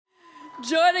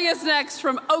Joining us next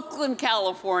from Oakland,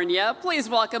 California, please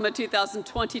welcome a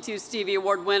 2022 Stevie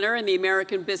Award winner in the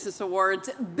American Business Awards,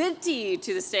 Binti,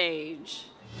 to the stage.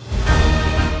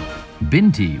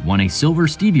 Binti won a Silver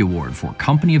Stevie Award for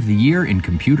Company of the Year in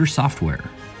Computer Software.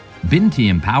 Binti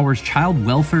empowers child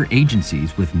welfare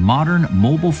agencies with modern,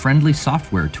 mobile-friendly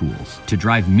software tools to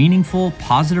drive meaningful,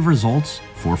 positive results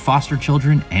for foster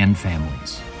children and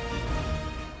families.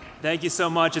 Thank you so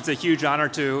much. It's a huge honor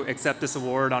to accept this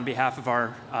award on behalf of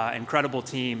our incredible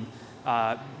team.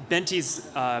 Binti's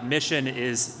mission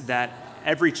is that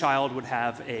every child would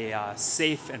have a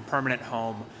safe and permanent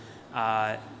home.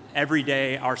 Every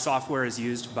day, our software is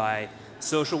used by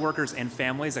social workers and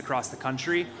families across the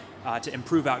country to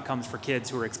improve outcomes for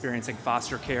kids who are experiencing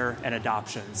foster care and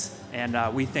adoptions.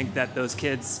 And we think that those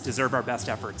kids deserve our best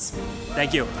efforts.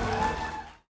 Thank you.